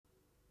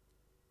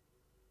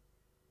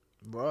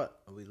Right,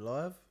 are we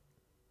live?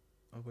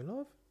 Are we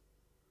live?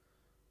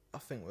 I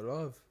think we're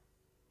live.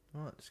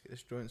 Right, let's get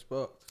this joint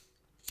sparked.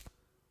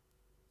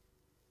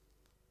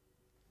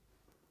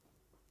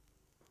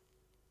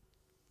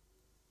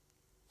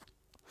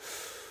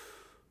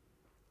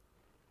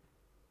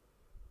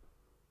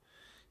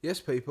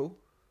 Yes, people.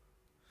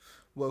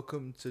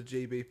 Welcome to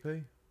GBP,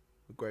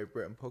 the Great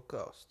Britain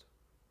podcast.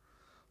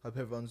 Hope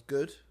everyone's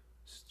good.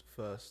 It's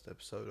the first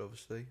episode,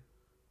 obviously.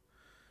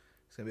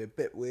 It's going to be a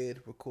bit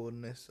weird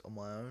recording this on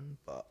my own,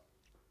 but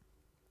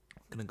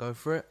I'm going to go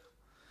for it.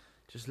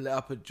 Just lit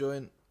up a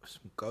joint,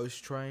 some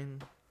Ghost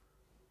Train.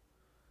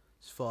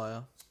 It's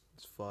fire.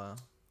 It's fire.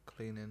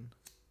 Cleaning.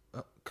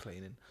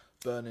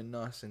 Burning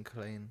nice and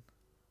clean.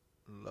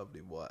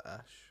 Lovely white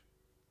ash.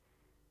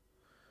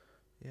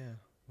 Yeah,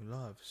 we're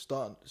live.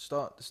 Start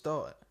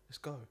it. Let's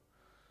go.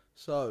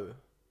 So,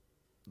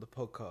 the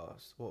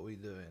podcast, what are we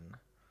doing?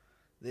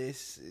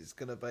 This is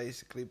going to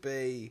basically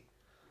be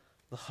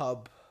the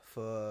hub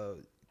for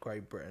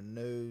Great Britain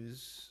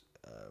news.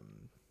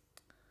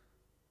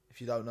 If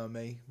you don't know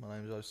me, my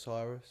name's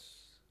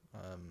Osiris.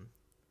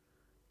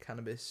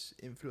 Cannabis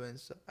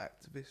influencer,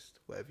 activist,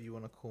 whatever you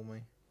want to call me.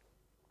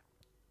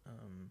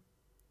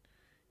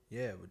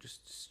 Yeah, we're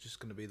just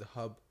going to be the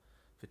hub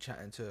for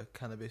chatting to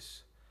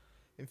cannabis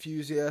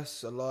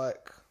enthusiasts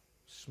alike,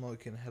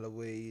 smoking hella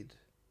weed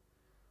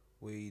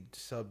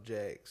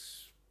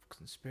subjects,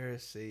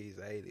 conspiracies,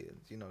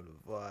 aliens, you know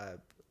the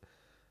vibe.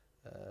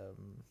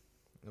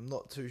 I'm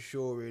not too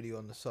sure really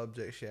on the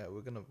subjects yet.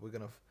 We're gonna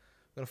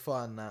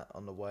find that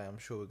on the way. I'm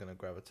sure we're gonna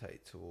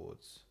gravitate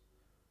towards,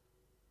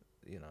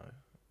 you know,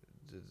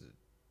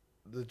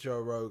 the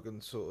Joe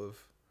Rogan sort of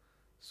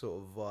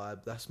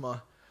vibe.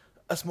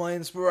 That's my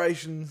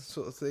inspiration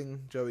sort of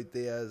thing. Joey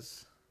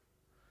Diaz,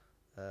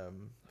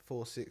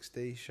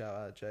 460. Shout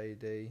out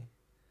JD.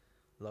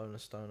 Loner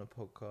Stoner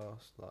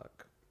podcast,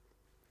 like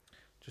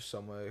just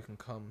somewhere you can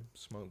come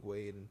smoke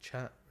weed and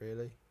chat,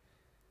 really.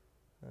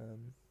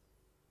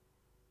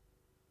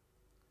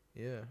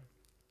 Yeah.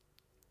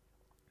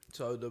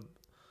 So the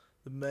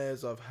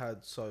mares I've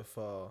had so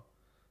far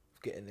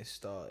of getting this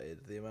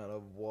started, the amount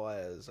of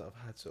wires I've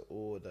had to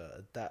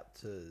order,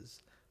 adapters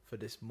for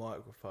this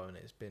microphone,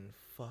 it's been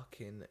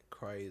fucking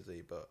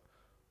crazy, but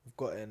we've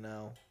got it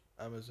now.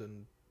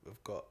 Amazon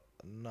have got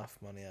enough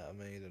money out of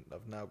me that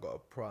I've now got a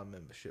Prime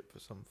membership for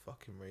some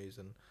fucking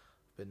reason.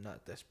 I've been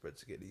that desperate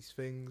to get these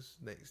things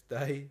next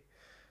day.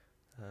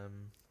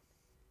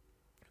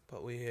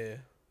 But we're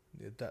here.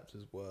 The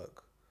adapters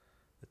work.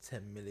 The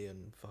 10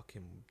 million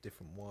fucking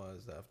different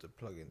wires that have to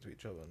plug into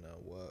each other now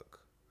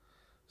work.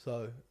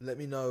 So let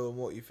me know on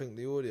what you think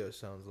the audio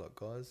sounds like,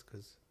 guys,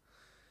 because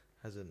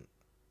hasn't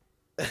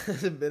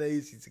been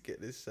easy to get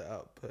this set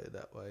up. Put it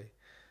that way.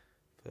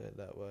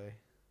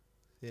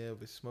 Yeah,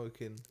 we're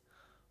smoking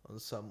on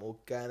some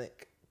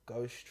organic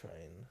Ghost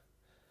Train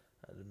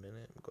at the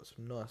minute. We've got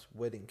some nice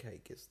wedding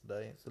cake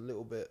yesterday. It's a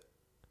little bit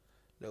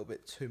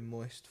too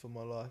moist for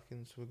my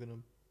liking, so we're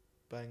gonna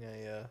bang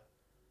a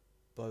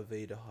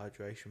Boveda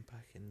hydration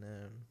pack in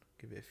there and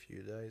give it a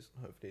few days,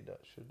 and hopefully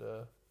that should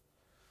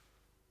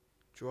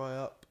dry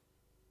up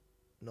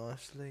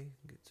nicely,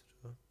 get to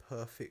the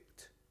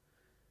perfect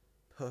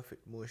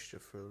moisture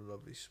for a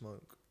lovely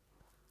smoke.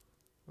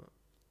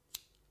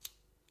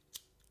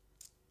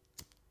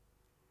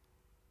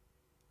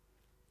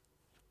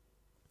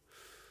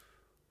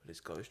 This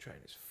Ghost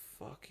Train is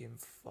fucking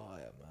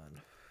fire,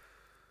 man.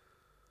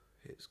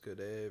 It's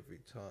good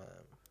every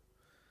time.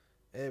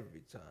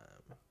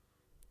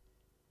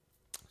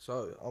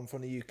 So, I'm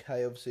from the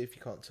UK, obviously, if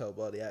you can't tell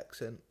by the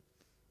accent.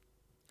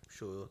 I'm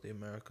sure the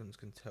Americans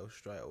can tell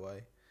straight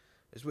away.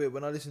 It's weird,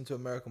 when I listen to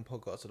American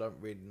podcasts, I don't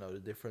really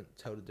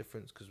tell the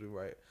difference, because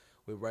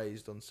we're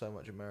raised on so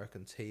much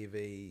American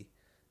TV,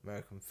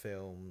 American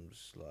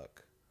films,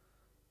 like,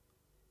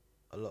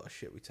 a lot of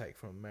shit we take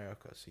from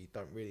America, so you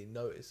don't really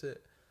notice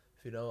it,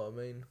 if you know what I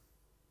mean.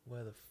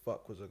 Where the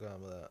fuck was I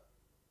going with that?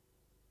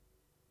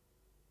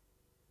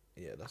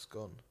 Yeah, that's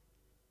gone.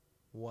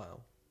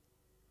 Wow.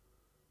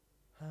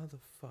 How the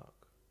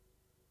fuck?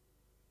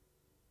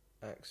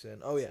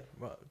 Accent. Oh yeah,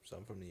 right. So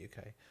I'm from the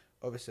UK.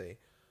 Obviously,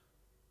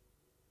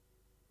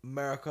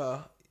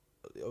 America.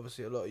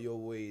 Obviously, a lot of your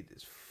weed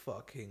is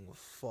fucking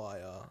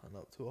fire and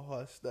up to a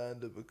high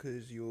standard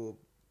because you're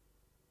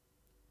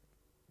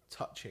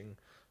touching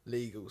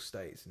legal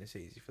states and it's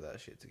easy for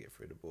that shit to get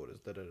through the borders.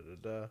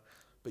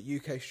 But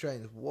UK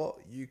strains. What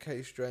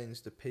UK strains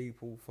do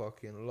people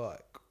fucking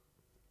like?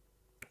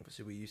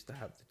 Obviously, we used to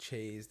have the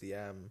cheese, the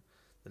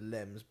the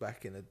Lems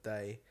back in the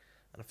day,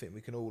 and I think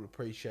we can all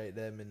appreciate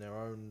them in their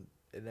own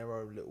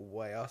little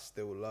way. I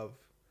still love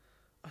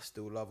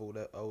all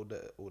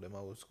them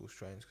old school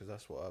strains, because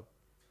that's what I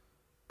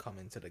come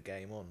into the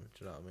game on.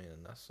 Do you know what I mean?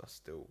 And I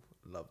still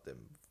love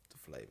them, the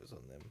flavors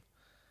on them,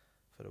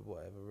 for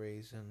whatever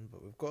reason.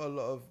 But we've got a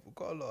lot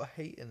of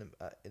heat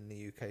in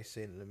the UK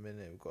scene at the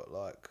minute. We've got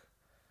like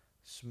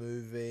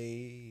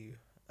Smoothie.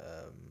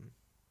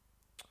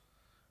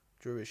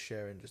 Drew is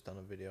sharing just done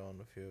a video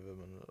on a few of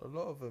them, and a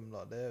lot of them,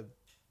 like,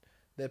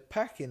 they're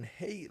packing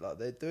heat. Like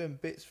they're doing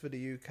bits for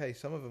the UK.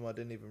 Some of them I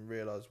didn't even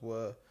realise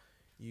were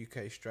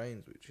UK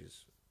strains, which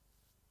is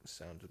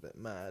sounds a bit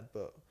mad,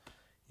 but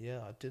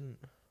yeah, I didn't.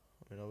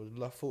 I mean, I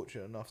was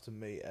fortunate enough to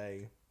meet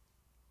a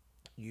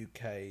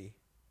UK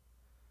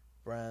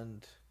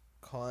brand,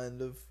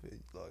 kind of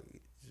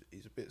like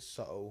he's a bit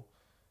subtle,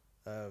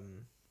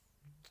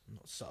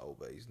 not subtle,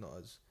 but he's not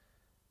as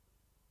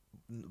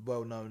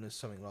well known as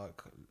something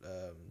like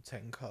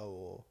Tenko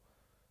or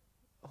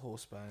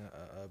Horsebang.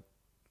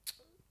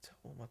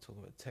 What am I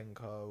talking about?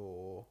 Tenko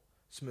or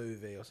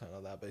Smoothie or something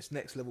like that. But it's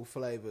Next Level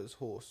Flavors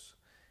Horse.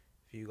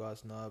 If you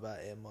guys know about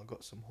him, I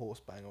got some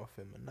Horsebang off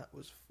him, and that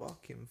was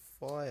fucking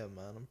fire,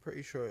 man. I'm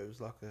pretty sure it was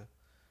like a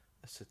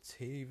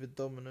sativa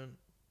dominant,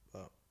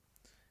 but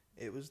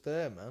it was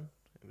there, man.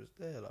 It was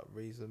there, like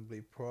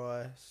reasonably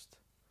priced.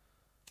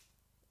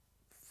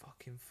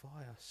 Fucking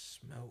fire.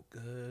 Smelt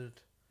good.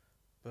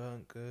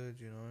 Burnt good,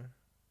 you know.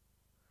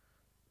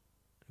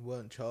 They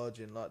weren't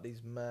charging like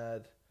these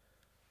mad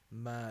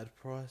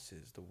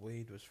prices. The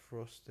weed was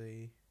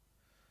frosty.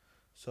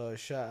 So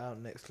shout out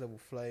Next Level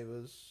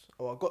Flavors.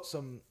 Oh, I got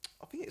some.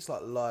 I think it's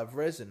like live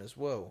resin as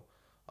well.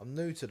 I'm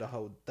new to the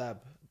whole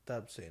dab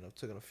scene. I've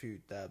taken a few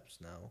dabs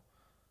now,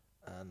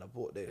 and I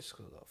bought this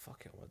because I was like,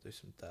 fuck it, I want to do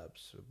some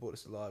dabs. So I bought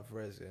this live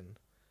resin,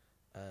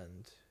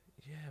 and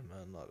yeah,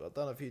 man, like I've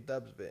done a few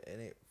dabs of it, and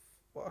it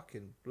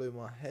fucking blew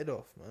my head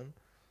off, man.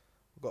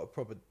 I've got a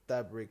proper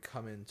dab rig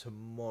coming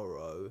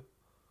tomorrow.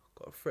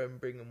 Got a friend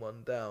bringing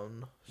one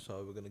down,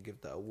 so we're gonna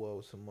give that a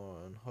whirl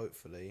tomorrow, and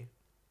hopefully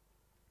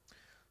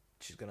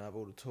she's going to have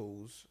all the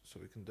tools so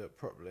we can do it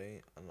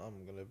properly, and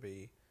I'm going to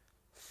be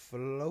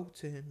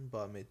floating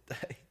by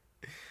midday.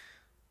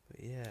 But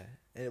yeah,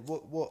 and I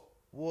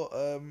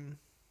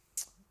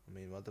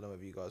mean, I don't know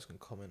if you guys can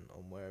comment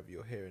on wherever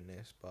you're hearing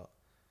this, but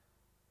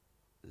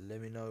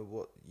let me know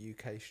what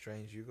UK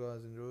strains you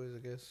guys enjoy, I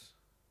guess.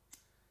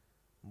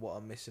 What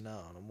I'm missing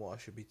out on and what I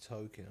should be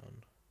toking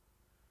on.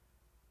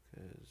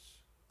 Because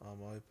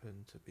I'm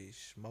open to be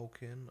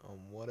smoking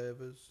on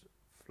whatever's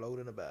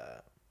floating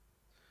about.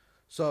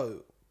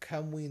 So,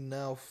 can we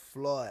now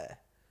fly?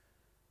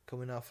 Can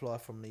we now fly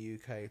from the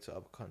UK to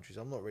other countries?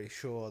 I'm not really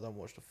sure. I don't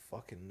watch the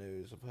fucking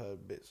news. I've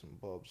heard bits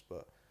and bobs,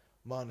 but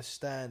my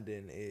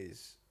understanding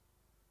is,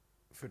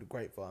 through the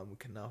grapevine, we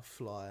can now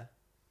fly.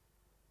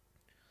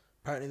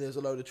 Apparently there's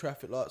a load of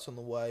traffic lights on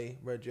the way.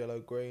 Red,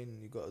 yellow, green.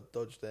 You got to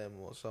dodge them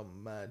or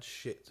some mad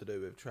shit to do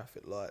with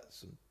traffic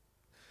lights. And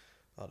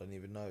I don't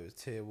even know. It was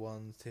tier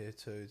 1, tier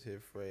 2, tier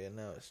 3, and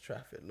now it's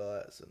traffic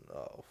lights. And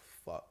oh,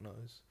 fuck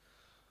knows.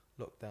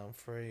 Lockdown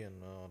 3,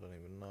 and I don't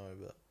even know,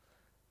 but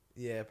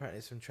yeah,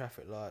 apparently some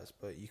traffic lights,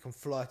 but you can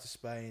fly to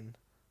Spain.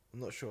 I'm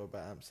not sure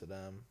about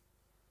Amsterdam,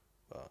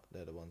 but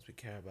they're the ones we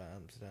care about,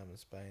 Amsterdam and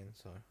Spain.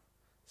 So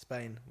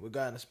Spain, we're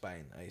going to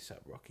Spain ASAP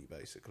Rocky,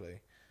 basically.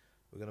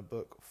 We're going to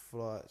book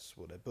flights.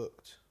 Well, they're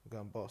booked. We're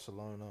going to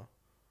Barcelona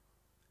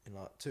in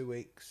like 2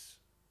 weeks.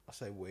 I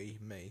say we,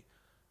 me.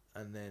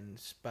 And then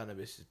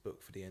Spanibus is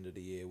booked for the end of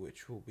the year,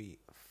 which will be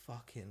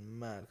fucking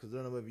mad, because I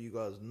don't know whether you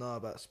guys know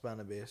about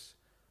Spanibus,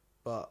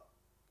 but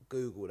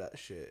Google that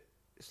shit.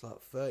 It's like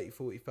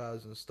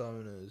 40,000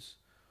 stoners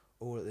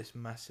all at this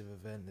massive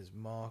event. There's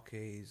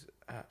marquees,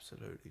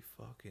 absolutely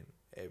fucking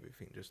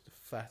everything. Just the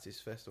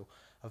fattest festival.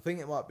 I think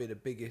it might be the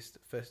biggest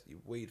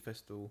weed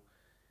festival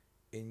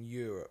in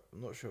Europe.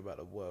 I'm not sure about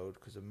the world,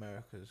 because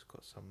America's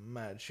got some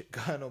mad shit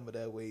going on with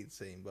their weed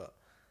scene. But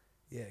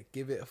yeah,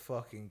 give it a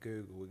fucking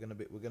Google. We're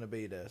gonna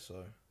be there,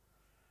 so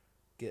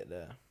get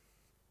there.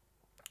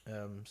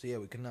 So yeah,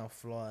 we can now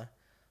fly.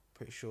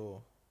 Pretty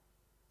sure.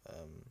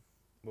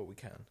 Well, we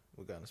can.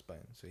 We're going to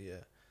Spain, so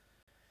yeah.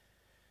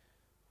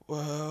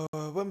 Well,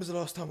 when was the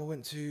last time I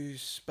went to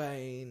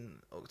Spain?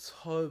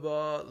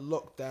 October.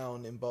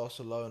 Lockdown in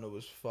Barcelona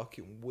was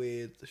fucking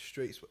weird. The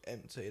streets were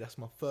empty. That's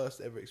my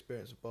first ever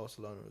experience of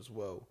Barcelona as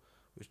well.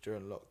 Was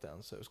during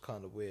lockdown, so it was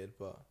kind of weird,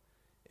 but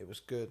it was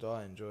good.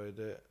 I enjoyed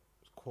it. It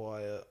was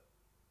quiet.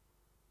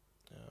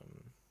 It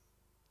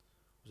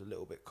was a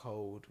little bit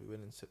cold. We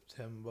went in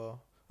September.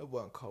 It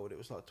wasn't cold. It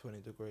was like 20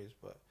 degrees,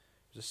 but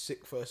it was a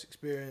sick first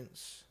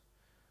experience.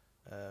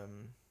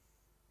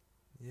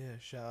 Yeah,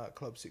 shout out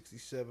Club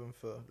 67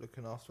 for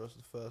looking after us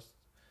the first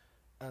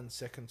and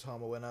second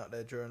time I went out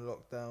there during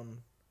lockdown.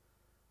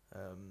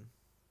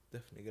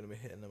 Definitely going to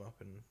be hitting them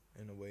up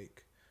in a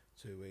week,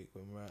 2 weeks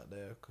when we're out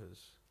there,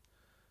 because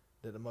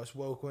they're the most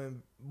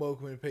welcoming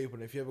people.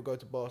 And if you ever go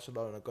to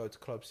Barcelona, go to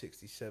Club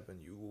 67.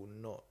 You will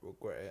not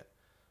regret it.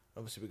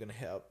 Obviously, we're going to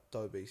hit up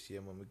Doe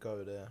BCM when we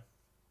go there,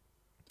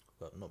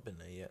 but I've not been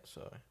there yet,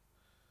 so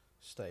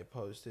stay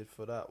posted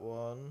for that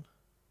one.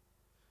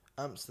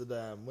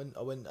 Amsterdam. When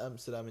I went to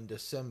Amsterdam in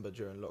December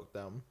during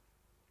lockdown,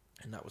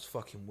 and that was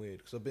fucking weird,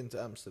 because I've been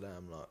to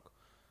Amsterdam like,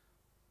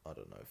 I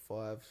don't know,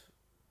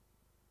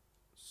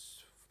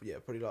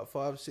 probably like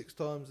 5-6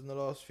 times in the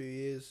last few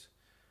years,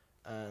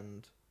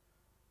 and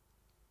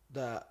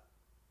that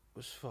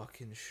was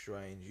fucking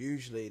strange.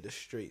 Usually the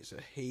streets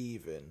are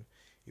heaving.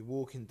 You're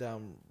walking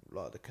down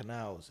like the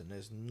canals and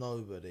there's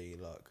nobody,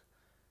 like,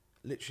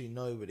 literally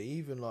nobody.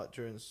 Even like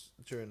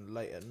during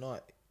late at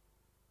night,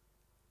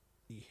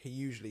 you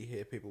usually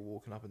hear people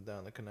walking up and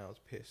down the canals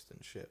pissed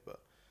and shit. But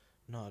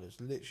no,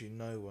 there's literally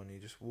no one. You're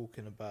just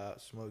walking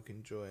about,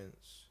 smoking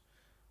joints.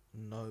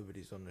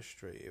 Nobody's on the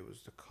street. It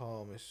was the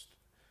calmest,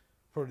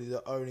 probably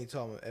the only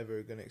time I'm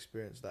ever gonna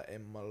experience that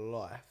in my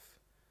life.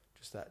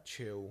 Just that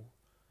chill,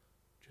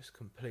 just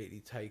completely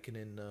taking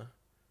in the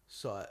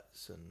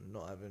sights and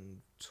not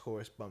having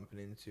tourists bumping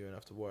into you and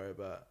have to worry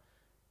about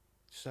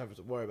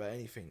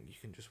anything. You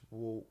can just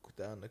walk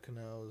down the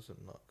canals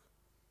and like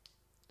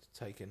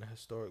take in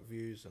historic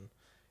views, and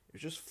it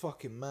was just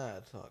fucking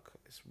mad. Like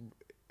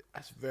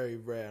that's very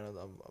rare, and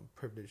I'm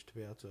privileged to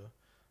be able to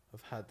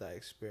have had that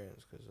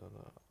experience, because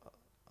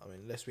I mean,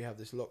 unless we have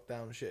this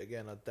lockdown shit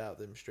again, I doubt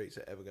them streets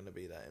are ever going to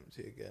be that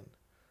empty again.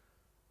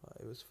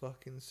 Like, it was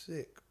fucking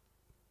sick.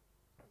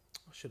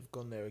 I should have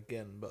gone there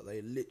again, but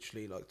they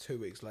literally like 2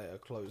 weeks later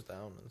closed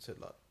down and said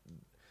like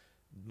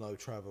no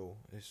travel.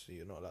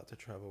 You're not allowed to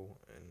travel,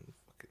 and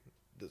fucking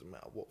doesn't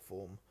matter what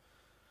form.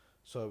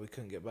 So we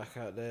couldn't get back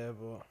out there,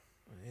 but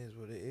it is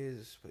what it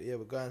is. But yeah,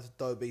 we're going to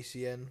Dough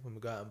BCN when we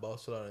go out in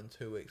Barcelona in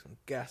 2 weeks. I'm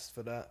gassed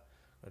for that.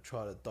 I'm going to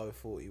try the Dough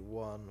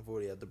 41. I've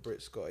already had the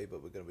Brit Scotty,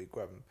 but we're going to be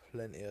grabbing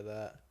plenty of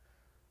that.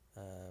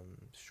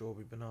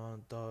 Strawberry banana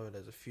dough.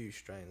 There's a few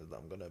strains that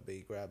I'm going to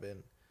be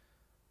grabbing.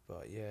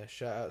 But yeah,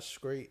 shout out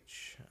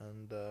Screech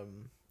and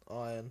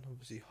Iron,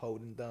 obviously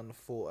holding down the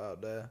fort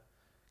out there,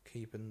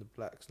 keeping the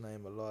Black's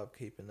name alive,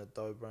 keeping the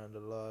Dough brand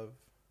alive.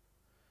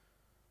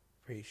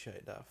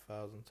 Appreciate that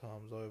 1,000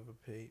 times over,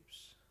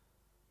 peeps.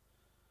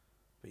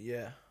 But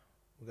yeah,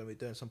 we're going to be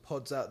doing some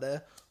pods out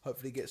there.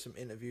 Hopefully get some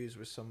interviews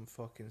with some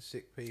fucking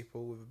sick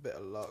people. With a bit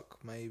of luck,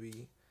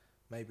 maybe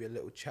a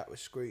little chat with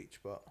Screech.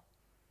 But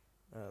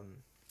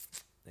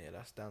yeah,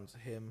 that's down to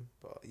him.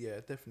 But yeah,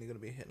 definitely going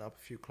to be hitting up a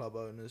few club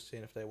owners,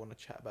 seeing if they want to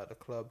chat about the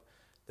club,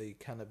 the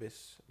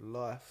cannabis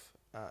life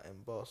out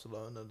in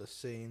Barcelona, the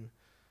scene,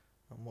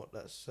 and what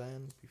that's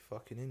saying. Be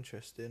fucking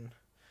interesting.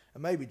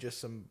 And maybe just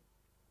some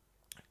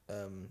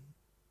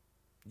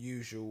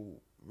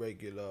usual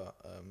regular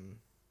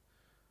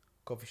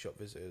coffee shop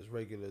visitors,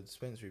 regular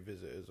dispensary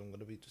visitors. I'm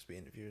gonna be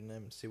interviewing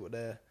them, see what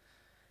they're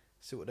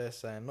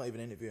saying. Not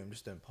even interviewing, I'm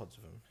just doing pods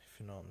with them, if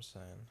you know what I'm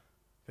saying.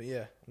 But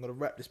yeah, I'm gonna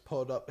wrap this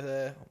pod up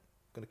there. I'm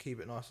gonna keep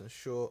it nice and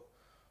short.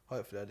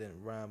 Hopefully I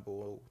didn't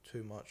ramble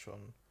too much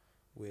on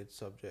weird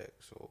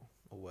subjects or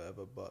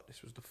whatever, but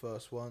this was the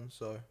first one,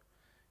 so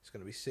it's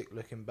gonna be sick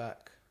looking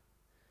back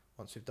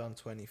once we've done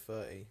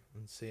 2030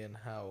 and seeing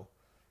how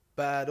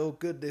bad or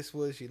good this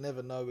was. You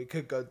never know, we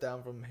could go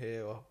down from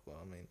here, or well,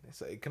 I mean,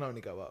 it can only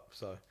go up.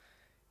 So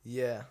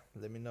yeah,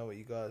 let me know what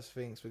you guys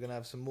think. So we're gonna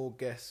have some more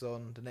guests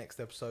on the next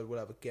episode. We'll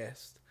have a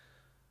guest,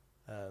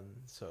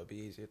 so it'll be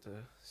easier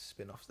to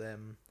spin off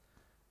them.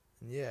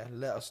 And yeah,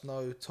 let us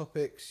know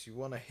topics you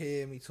want to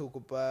hear me talk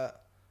about,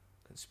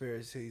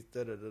 conspiracies,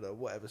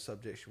 whatever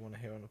subjects you want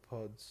to hear on the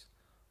pods.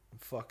 I'm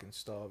fucking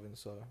starving,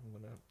 so I'm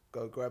gonna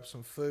go grab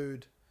some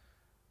food,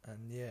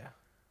 and yeah,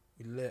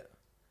 we lit.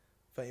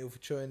 Thank you all for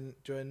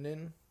joining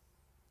in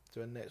to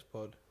the next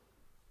pod.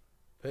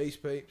 Peace,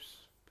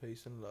 peeps.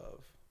 Peace and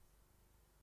love.